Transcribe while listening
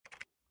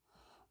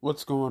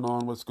What's going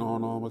on? What's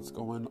going on? What's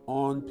going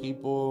on,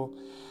 people?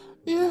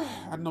 Yeah,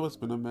 I know it's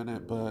been a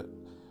minute, but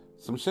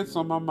some shit's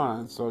on my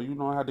mind, so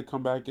I had to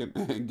come back and,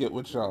 and get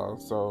with y'all.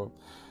 So,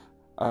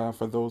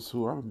 for those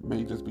who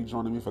may just be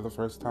joining me for the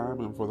first time,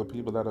 and for the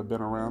people that have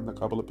been around, the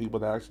couple of people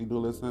that actually do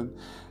listen,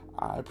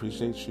 I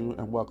appreciate you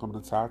and welcome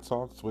to Tie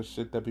Talks with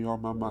shit that be on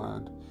my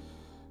mind.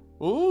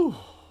 Ooh,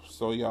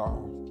 so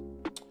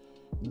y'all,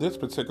 this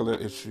particular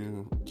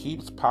issue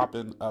keeps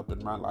popping up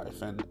in my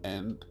life,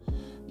 and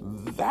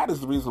that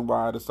is the reason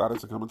why I decided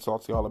to come and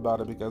talk to y'all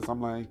about it, because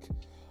I'm like,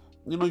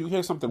 you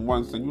hear something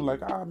once and you're like,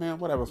 ah, man,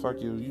 whatever,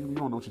 fuck you. You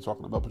don't know what you're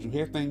talking about. But you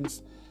hear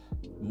things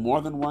more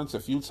than once, a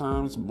few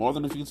times, more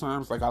than a few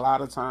times, like a lot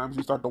of times,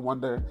 you start to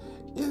wonder,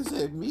 is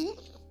it me?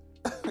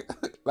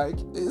 Like,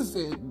 is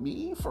it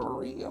me for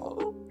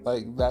real?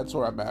 Like, that's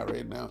where I'm at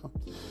right now.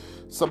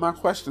 So my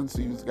question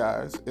to you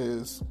guys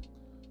is,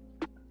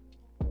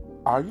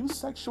 are you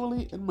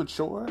sexually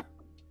immature?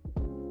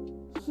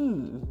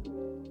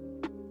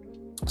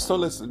 So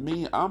listen,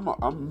 me, I'm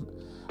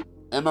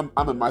in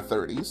my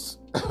 30s.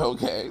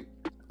 Okay,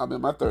 I'm in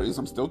my 30s.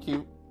 I'm still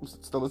cute. I'm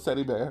still a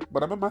teddy bear,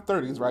 but I'm in my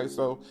 30s, right?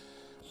 So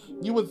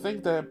you would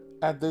think that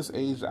at this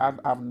age,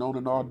 I've known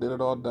it all, did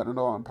it all, done it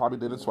all, and probably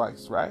did it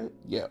twice, right?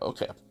 Yeah,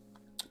 okay.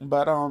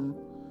 But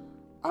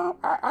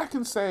I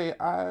can say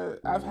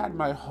I've had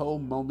my whole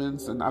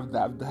moments, and I've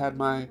had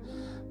my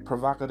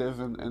provocative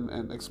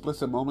and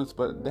explicit moments,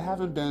 but they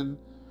haven't been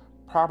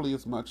probably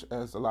as much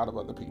as a lot of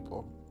other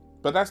people.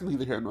 But that's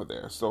neither here nor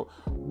there. So,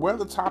 where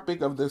the topic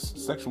of this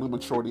sexual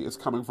immaturity is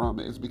coming from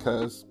is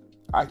because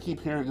I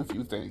keep hearing a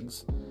few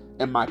things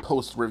in my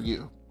post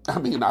review. I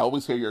mean, I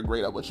always hear you're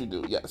great at what you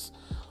do, yes.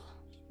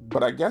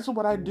 But I guess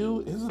what I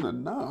do isn't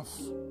enough.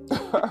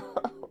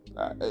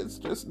 It's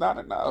just not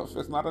enough.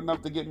 It's not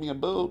enough to get me a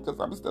boo because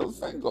I'm still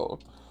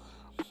single.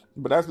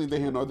 But that's neither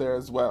here nor there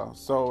as well.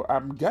 So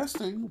I'm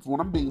guessing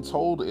what I'm being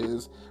told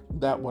is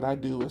that what I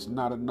do is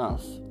not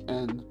enough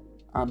and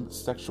I'm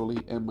sexually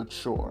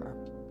immature.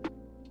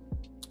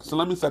 So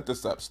let me set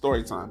this up.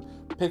 Story time.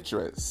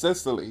 Picture it.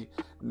 Sicily,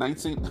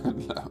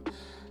 19...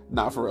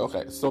 Not for real.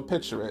 Okay, so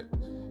picture it.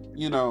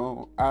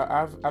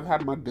 I've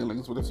had my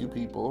dealings with a few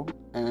people,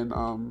 and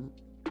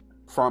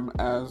from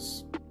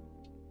as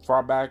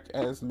far back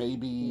as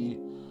maybe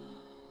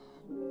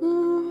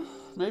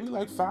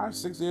like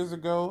 5-6 years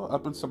ago,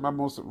 up until my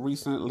most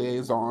recent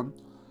liaison,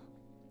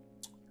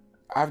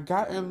 I've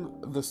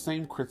gotten the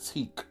same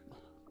critique,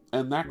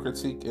 and that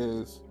critique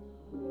is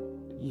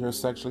you're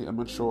sexually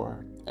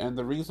immature. And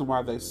the reason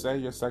why they say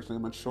you're sexually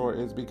immature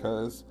is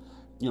because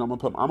I'm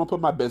gonna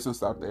put my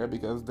business out there,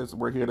 because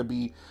we're here to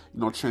be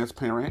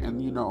transparent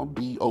and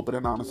be open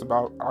and honest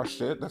about our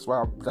shit. That's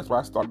why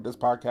I started this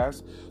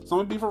podcast. So I'm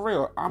gonna be for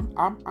real.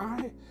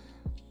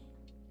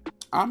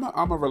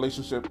 I'm a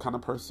relationship kind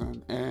of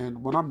person,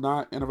 and when I'm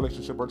not in a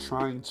relationship or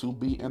trying to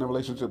be in a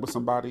relationship with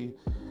somebody,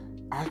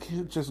 I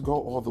can't just go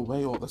all the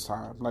way all the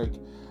time. Like,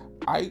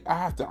 I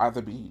have to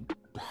either be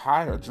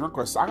high or drunk,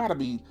 or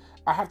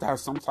I have to have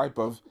some type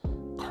of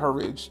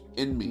courage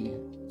in me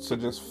to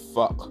just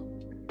fuck.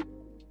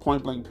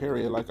 Point blank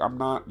period. Like, I'm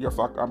not a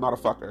fucker. I'm not a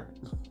fucker.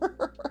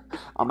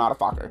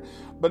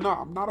 But no,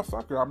 I'm not a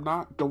fucker. I'm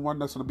not the one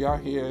that's gonna be out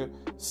here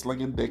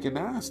slinging dick and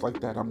ass like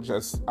that. I'm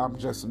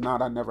just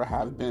not. I never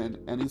have been.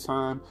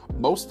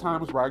 Most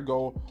times where I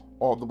go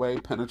all the way,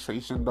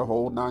 penetration, the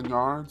whole 9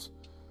 yards,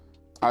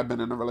 I've been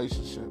in a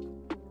relationship.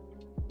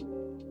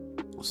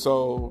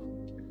 So,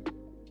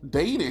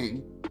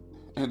 dating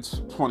in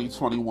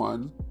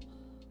 2021,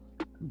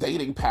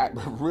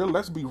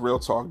 let's be real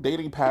talk,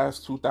 dating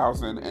past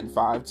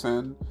 2005,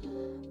 10,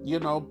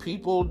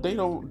 people, they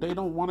don't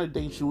want to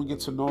date you and get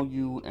to know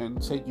you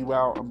and take you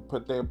out and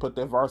put their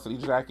varsity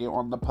jacket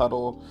on the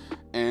puddle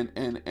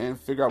and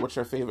figure out what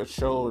your favorite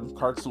show and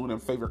cartoon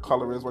and favorite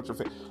color is,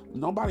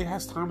 nobody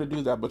has time to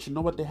do that. But you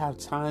know what they have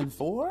time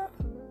for?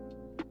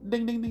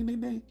 Ding ding ding ding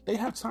ding. They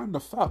have time to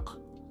fuck.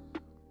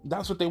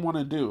 That's what they want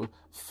to do.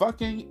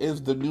 Fucking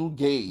is the new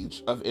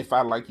gauge of if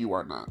I like you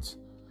or not.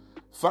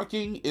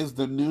 Fucking is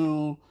the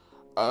new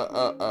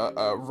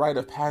rite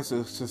of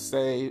passage to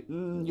say,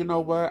 you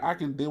know what, I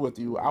can deal with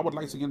you. I would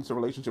like to get into a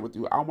relationship with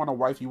you. I want to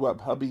wife you up,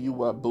 hubby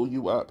you up, boo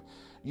you up.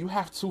 You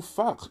have to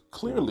fuck,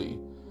 clearly.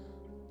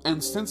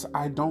 And since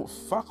I don't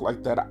fuck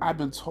like that, I've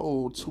been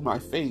told to my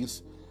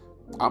face,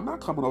 I'm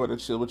not coming over to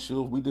chill with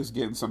you if we just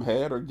getting some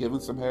head or giving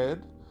some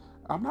head.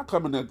 I'm not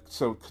coming to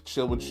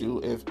chill with you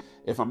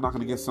if I'm not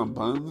gonna get some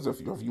buns, if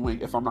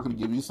I'm not gonna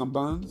give you some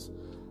buns.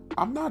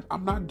 I'm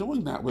not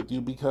doing that with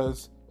you,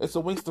 because it's a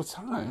waste of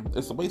time.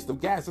 It's a waste of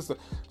gas.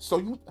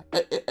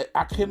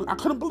 I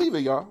couldn't believe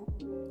it, y'all.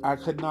 I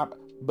could not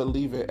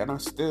believe it, and I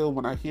still,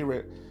 when I hear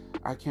it,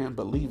 I can't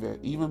believe it.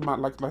 Even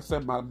like I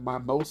said, my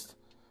most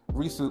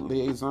recent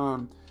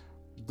liaison,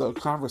 the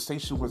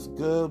conversation was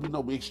good.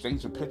 We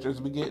exchanging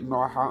pictures, we getting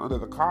all hot under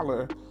the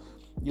collar.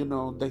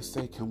 They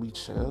say, can we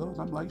chill?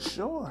 And I'm like,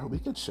 sure, we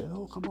can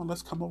chill. Come on,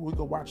 let's come over. We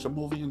can watch a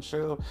movie and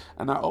chill.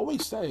 And I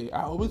always give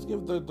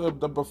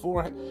the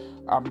before,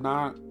 I'm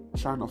not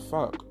trying to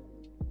fuck.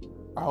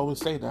 I always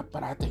say that,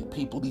 but I think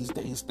people these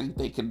days think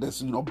they can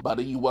just,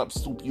 butter you up,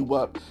 soup you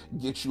up,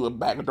 get you a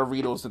bag of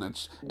Doritos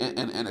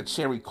and a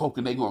cherry Coke,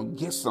 and they gonna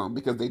get some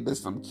because they did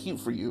something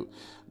cute for you.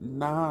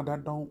 Nah,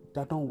 that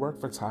don't work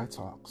for Thai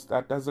talks.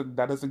 That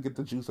doesn't get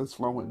the juices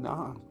flowing.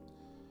 Nah,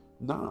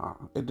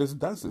 it just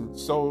doesn't.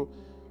 So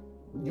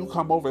you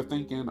come over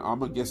thinking I'm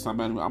gonna get some,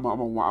 and I'm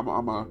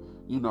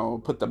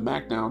put the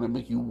Mac down and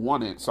make you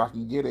want it so I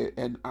can get it,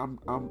 and I'm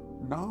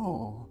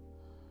no.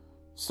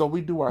 So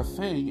we do our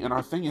thing, and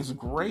our thing is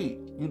great.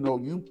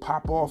 You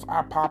pop off,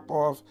 I pop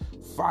off,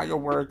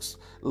 fireworks,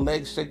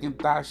 leg shaking,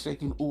 thigh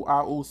shaking, ooh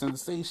ah ooh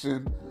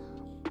sensation,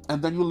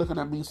 and then you're looking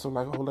at me so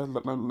like, oh,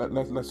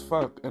 let's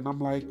fuck, and I'm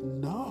like,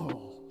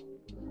 no,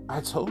 I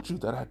told you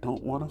that I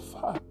don't want to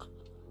fuck.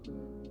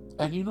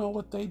 And you know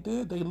what they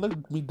did? They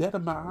looked me dead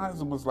in my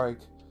eyes and was like,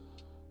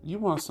 you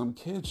want some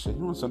kid shit,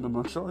 you want some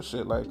immature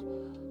shit, like,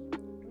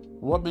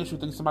 what makes you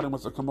think somebody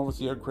wants to come over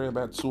to your crib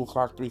at 2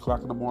 o'clock, 3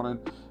 o'clock in the morning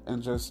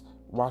and just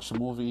watch a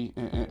movie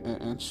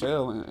and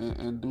chill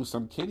and do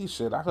some kiddie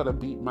shit? I could have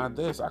beat my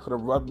this. I could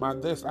have rubbed my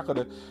this. I could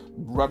have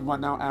rubbed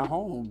one out at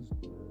home.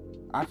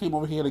 I came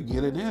over here to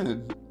get it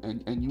in,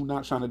 and you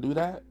not trying to do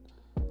that?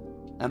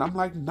 And I'm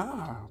like,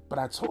 nah, but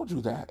I told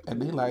you that.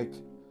 And they like,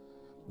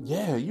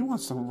 yeah, you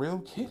want some real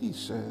kiddie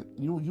shit.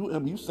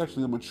 You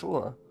sexually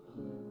immature.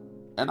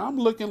 And I'm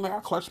looking like I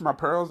clutch my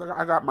pearls.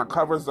 I got my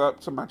covers up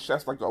to my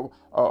chest like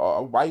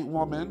a white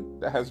woman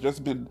that has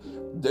just been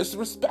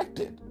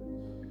disrespected.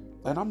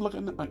 And I'm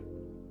looking like,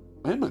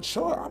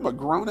 immature. I'm a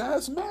grown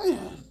ass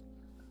man.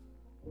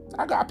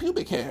 I got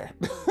pubic hair.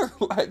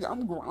 Like,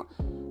 I'm grown.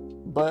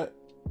 But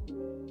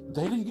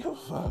they didn't give a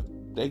fuck.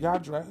 They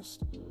got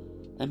dressed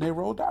and they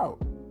rolled out.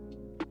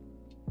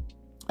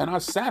 And I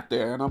sat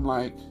there and I'm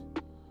like,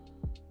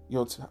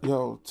 yo,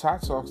 Thai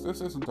Talks, this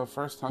isn't the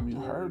first time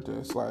you heard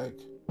this. Like,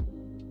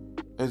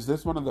 is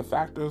this one of the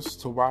factors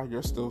to why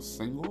you're still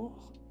single?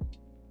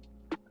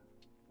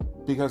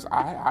 Because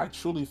I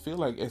truly feel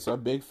like it's a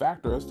big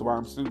factor as to why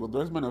I'm single.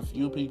 There's been a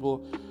few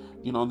people,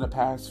 in the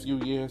past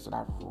few years that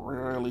I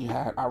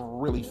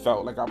really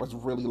felt like I was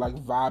really like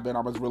vibing. I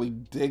was really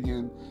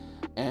digging,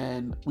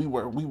 and we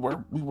were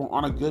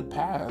on a good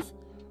path.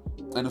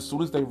 And as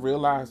soon as they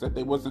realized that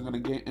they wasn't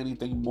going to get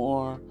anything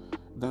more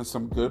than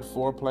some good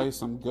foreplay,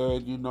 some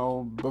good,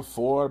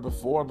 before the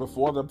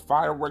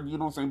firework,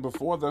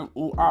 before the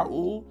ooh ah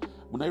ooh,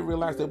 when they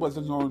realized they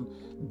wasn't going to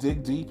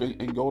dig deep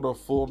and go the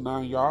full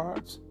 9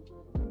 yards,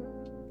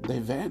 they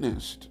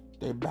vanished.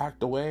 They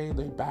backed away.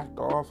 They backed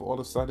off. All of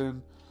a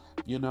sudden,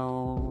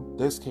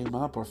 this came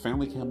up, or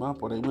family came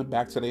up, or they went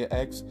back to their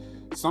ex.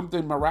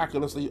 Something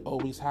miraculously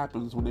always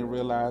happens when they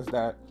realize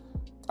that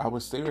I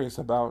was serious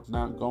about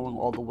not going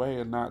all the way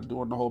and not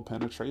doing the whole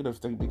penetrative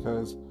thing,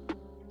 because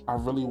I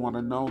really want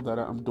to know that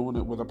I'm doing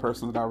it with a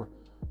person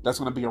that's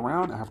going to be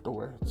around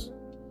afterwards.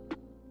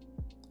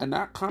 And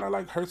that kind of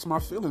like hurts my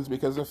feelings,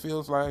 because it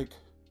feels like,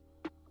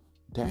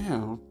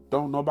 damn,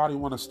 don't nobody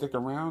want to stick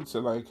around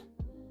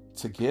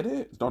to get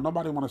it? Don't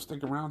nobody want to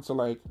stick around to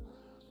like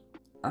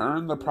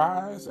earn the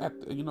prize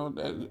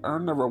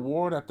earn the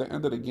reward at the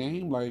end of the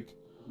game? Like,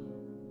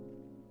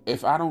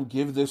 if I don't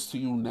give this to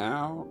you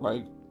now,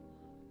 like,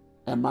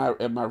 am I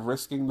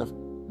risking the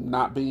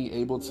not being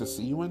able to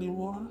see you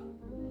anymore?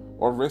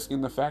 Or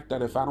risking the fact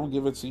that if I don't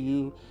give it to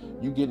you,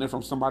 you getting it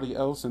from somebody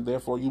else, and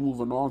therefore you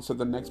moving on to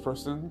the next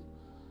person?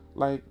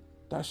 Like,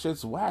 that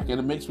shit's whack, and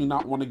it makes me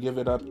not want to give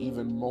it up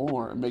even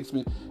more. It makes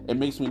me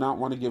not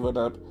want to give it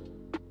up,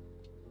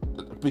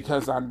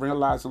 because I'm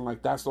realizing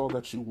like that's all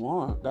that you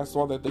want. That's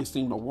all that they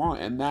seem to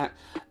want, and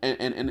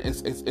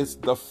it's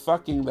the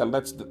fucking that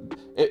lets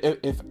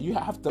if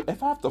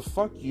I have to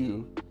fuck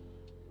you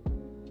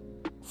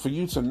for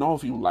you to know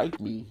if you like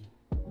me,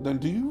 then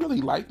do you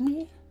really like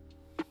me?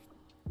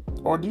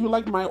 Or do you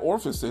like my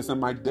orifices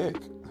and my dick?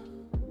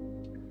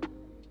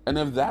 And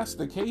if that's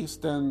the case,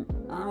 then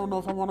I don't know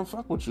if I want to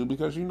fuck with you,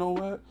 because you know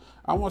what?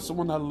 I want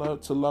someone to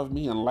love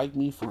me and like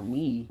me for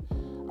me.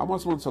 I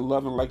want someone to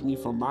love and like me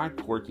for my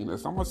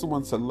quirkiness. I want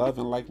someone to love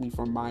and like me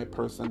for my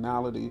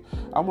personality.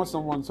 I want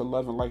someone to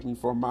love and like me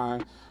for my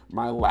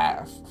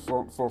laugh,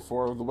 for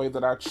the way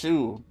that I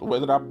chew, the way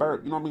that I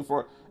burp,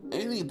 for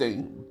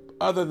anything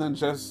other than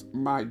just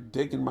my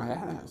dick and my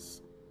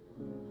ass.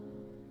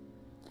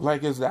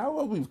 Like, is that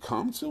what we've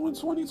come to in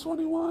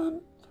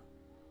 2021?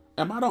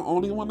 Am I the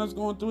only one that's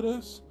going through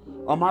this?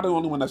 Or am I the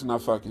only one that's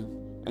not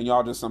fucking? And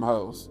y'all just some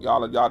hoes.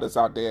 Y'all just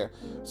out there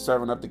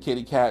serving up the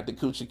kitty cat, the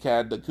coochie,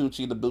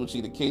 the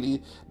boochie, the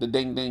kitty, the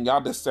ding ding.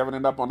 Y'all just serving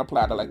it up on the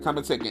platter. Like, come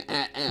and take it.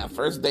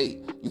 First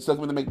date. You took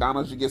me to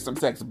McDonald's, you get some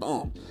sex.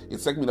 Boom. You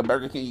took me to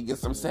Burger King, you get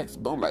some sex.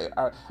 Boom. Like,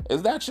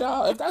 is that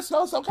y'all? If that's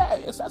y'all, it's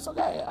okay. If that's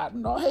okay.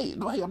 No hate.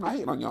 I'm not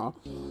hating on y'all.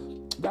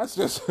 That's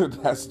just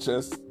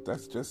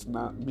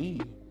not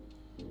me.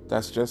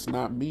 That's just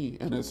not me.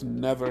 And it's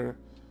never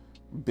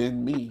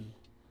been me.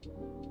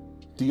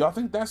 Do y'all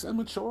think that's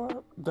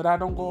immature, that I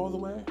don't go all the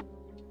way?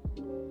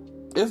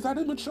 Is that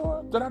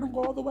immature, that I don't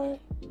go all the way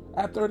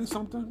at 30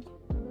 something?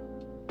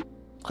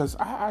 Because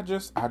I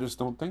just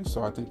don't think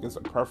so. I think it's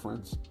a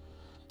preference,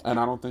 and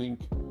I don't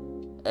think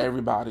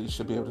everybody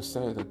should be able to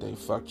say that they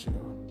fucked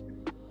you.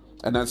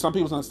 And then some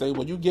people's gonna say,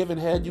 well, you giving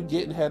head, you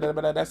getting head,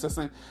 but that's the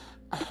same.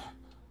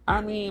 I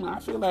mean, I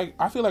feel like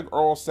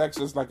oral sex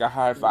is like a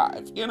high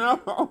five, you know?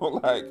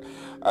 Like,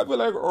 I feel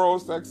like oral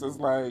sex is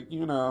like,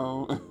 you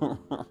know,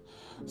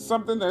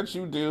 something that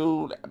you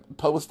do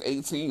post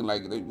 18.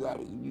 Like,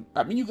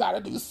 I mean, you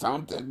gotta do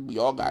something. We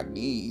all got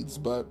needs,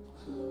 but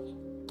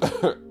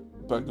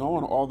but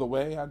going all the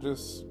way,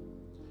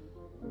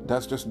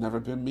 that's just never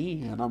been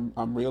me. And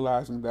I'm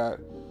realizing that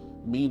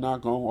me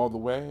not going all the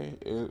way,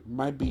 it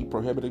might be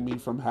prohibiting me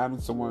from having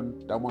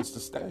someone that wants to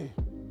stay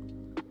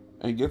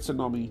and get to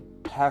know me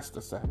past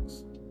the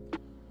sex.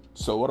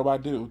 So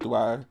what do?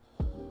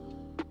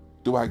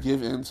 Do I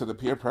give in to the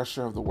peer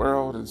pressure of the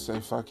world and say,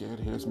 fuck it,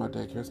 here's my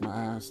dick, here's my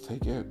ass,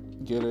 take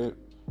it, get it,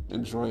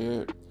 enjoy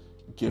it,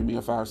 give me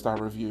a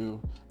 5-star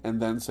review,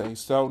 and then say,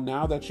 so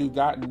now that you've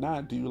gotten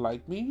that, do you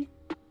like me?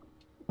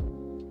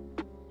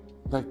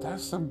 Like,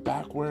 that's some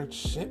backwards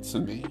shit to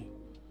me.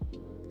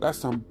 That's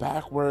some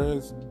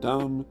backwards,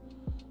 dumb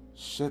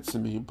shit to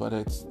me, but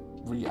it's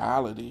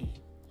reality.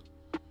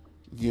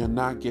 You're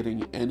not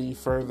getting any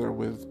further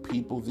with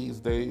people these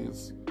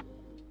days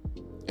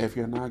if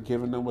you're not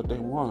giving them what they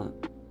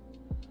want.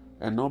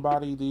 And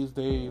nobody these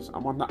days,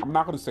 I'm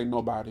not going to say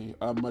nobody,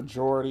 a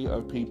majority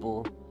of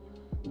people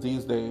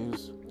these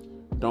days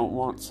don't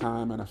want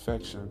time and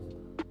affection.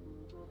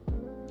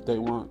 They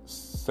want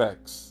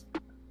sex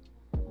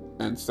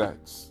and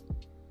sex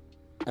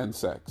and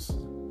sex.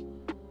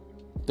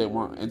 They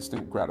want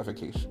instant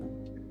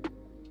gratification.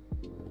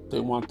 They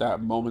want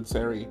that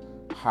momentary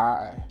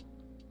high.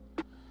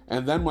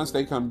 And then once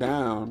they come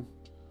down,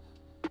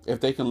 if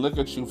they can look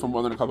at you for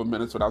more than a couple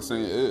minutes without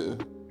saying,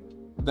 ugh,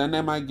 then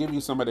they might give you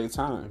some of their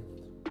time.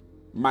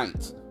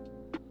 Might.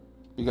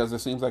 Because it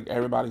seems like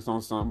everybody's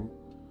on some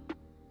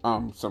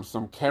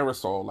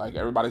carousel. Like,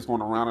 everybody's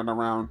going around and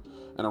around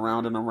and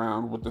around and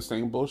around with the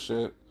same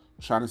bullshit,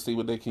 trying to see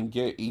what they can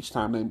get each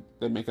time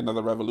they make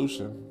another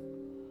revolution.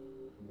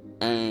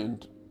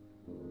 And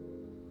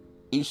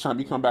each time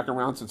you come back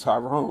around to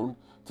Tyrone,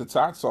 to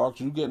Todd Talks,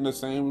 you getting the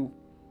same,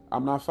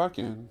 I'm not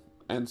fucking.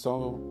 And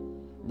so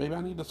maybe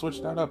I need to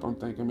switch that up, I'm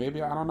thinking.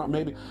 Maybe, I don't know.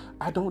 Maybe,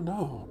 I don't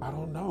know.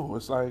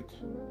 It's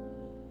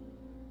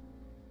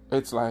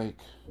like,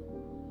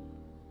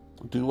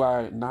 do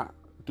I not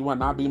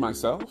be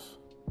myself?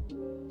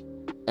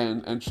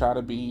 And try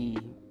to be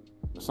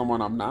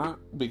someone I'm not?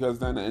 Because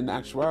then in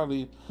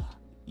actuality,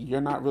 you're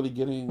not really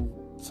getting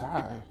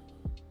Ty.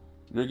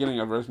 You're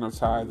getting a version of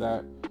Ty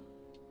that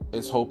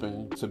is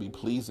hoping to be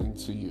pleasing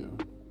to you.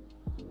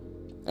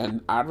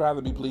 And I'd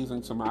rather be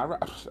pleasing to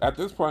at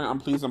this point, I'm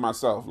pleasing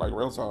myself, like,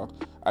 real talk.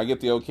 I get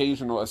the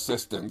occasional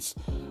assistance,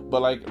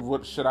 but like,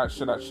 what should I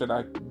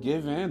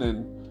give in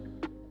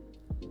and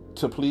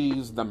to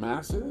please the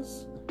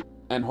masses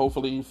and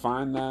hopefully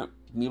find that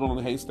needle in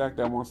the haystack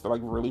that wants to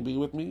like really be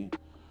with me?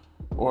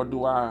 Or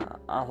do I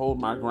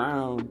hold my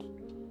ground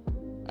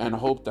and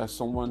hope that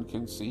someone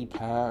can see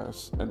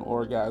past an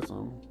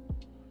orgasm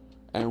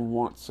and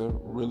want to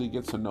really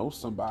get to know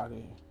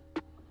somebody?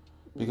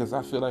 Because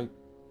I feel like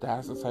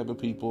that's the type of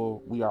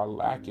people we are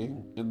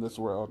lacking in this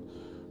world.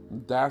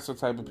 That's the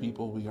type of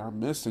people we are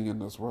missing in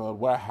this world.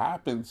 What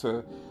happened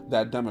to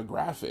that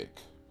demographic?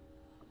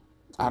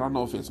 I don't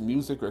know if it's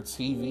music or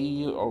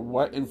TV or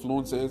what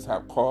influences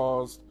have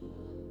caused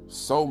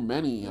so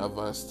many of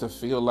us to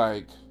feel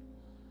like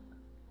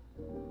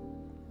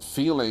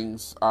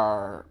feelings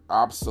are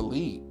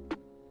obsolete.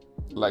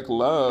 Like,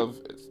 love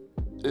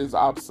is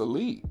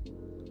obsolete.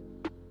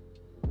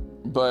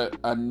 But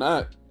a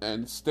nut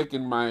and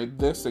sticking my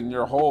this in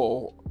your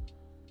hole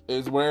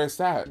is where it's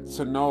at.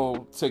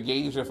 To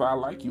gauge if I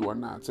like you or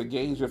not. To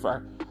gauge if I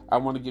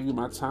want to give you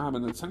my time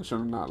and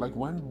attention or not. Like,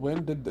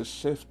 when did the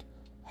shift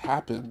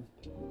happen?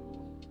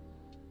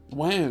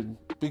 When?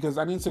 Because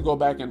I need to go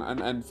back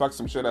and fuck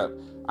some shit up.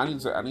 I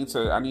need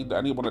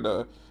one of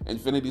the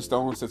Infinity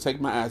Stones to take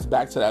my ass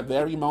back to that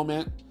very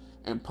moment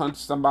and punch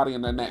somebody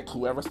in the neck,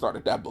 whoever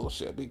started that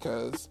bullshit,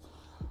 because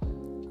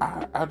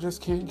I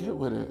just can't get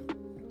with it.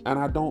 And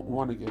I don't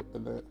want to get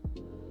with it.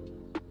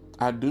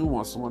 I do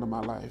want someone in my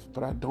life,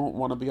 but I don't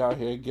want to be out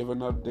here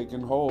giving up dick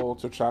and hole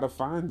to try to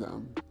find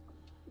them.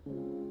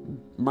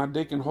 My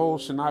dick and hole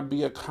should not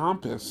be a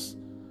compass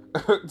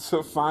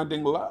to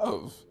finding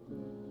love.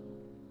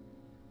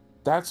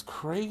 That's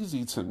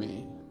crazy to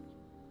me.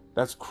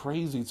 That's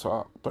crazy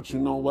talk. But you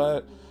know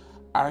what?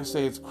 I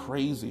say it's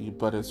crazy,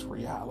 but it's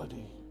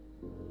reality.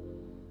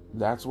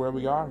 That's where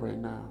we are right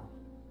now.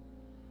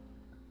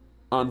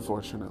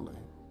 Unfortunately.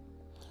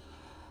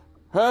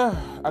 I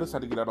just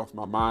had to get that off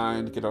my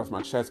mind, get it off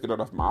my chest, get it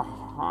off my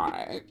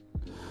heart.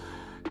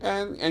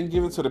 And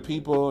give it to the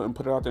people and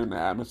put it out there in the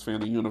atmosphere,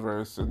 in the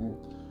universe, and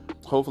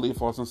hopefully it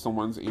falls in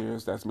someone's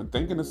ears that's been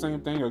thinking the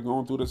same thing or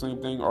going through the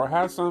same thing or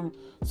has some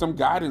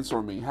guidance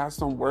for me, has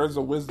some words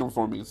of wisdom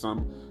for me,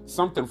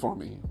 something for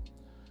me.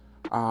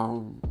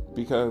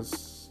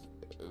 Because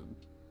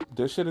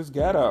this shit is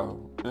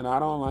ghetto and I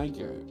don't like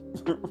it.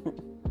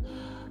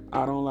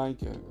 I don't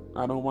like it.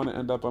 I don't want to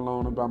end up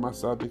alone and by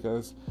myself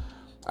because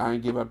I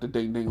ain't give up the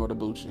ding ding or the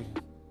Bucci.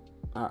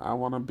 I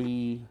want to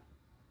be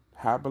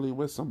happily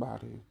with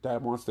somebody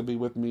that wants to be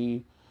with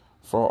me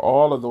for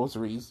all of those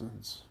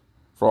reasons,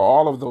 for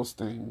all of those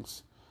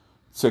things,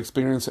 to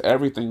experience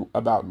everything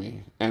about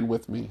me and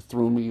with me,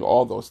 through me,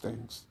 all those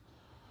things.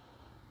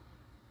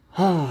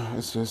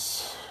 It's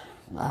just,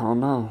 I don't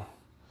know.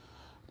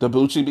 The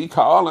Bucci be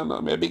calling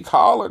them. It be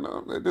calling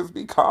them. It just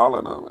be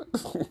calling them.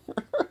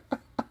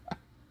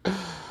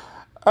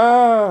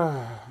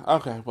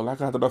 Okay. Well, I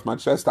got it off my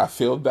chest. I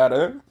feel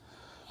better.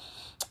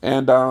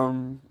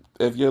 And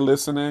if you're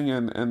listening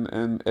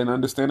and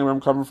understanding where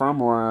I'm coming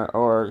from,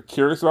 or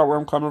curious about where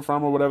I'm coming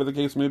from, or whatever the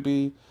case may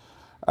be,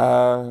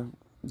 uh,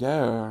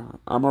 yeah,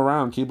 I'm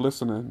around. Keep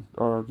listening,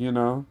 or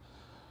yeah.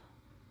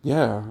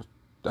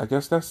 I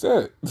guess that's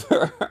it.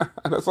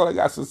 That's all I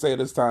got to say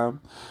this time.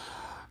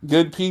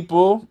 Good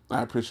people,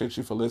 I appreciate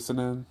you for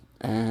listening,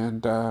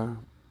 and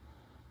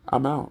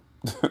I'm out.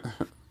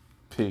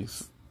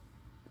 Peace.